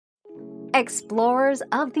Explorers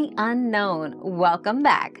of the unknown, welcome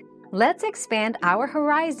back. Let's expand our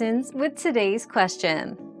horizons with today's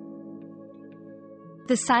question.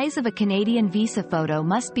 The size of a Canadian visa photo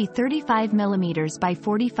must be 35 mm by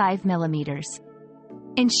 45 mm.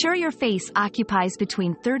 Ensure your face occupies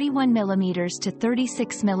between 31 mm to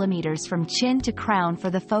 36 mm from chin to crown for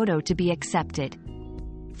the photo to be accepted.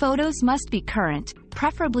 Photos must be current,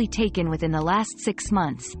 preferably taken within the last 6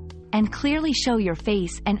 months, and clearly show your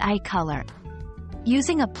face and eye color.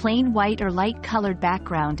 Using a plain white or light-colored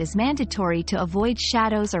background is mandatory to avoid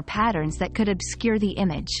shadows or patterns that could obscure the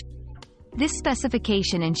image. This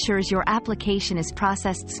specification ensures your application is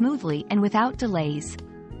processed smoothly and without delays.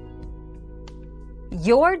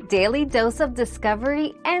 Your daily dose of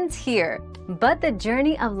discovery ends here, but the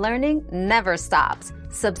journey of learning never stops.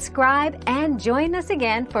 Subscribe and join us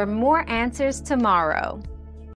again for more answers tomorrow.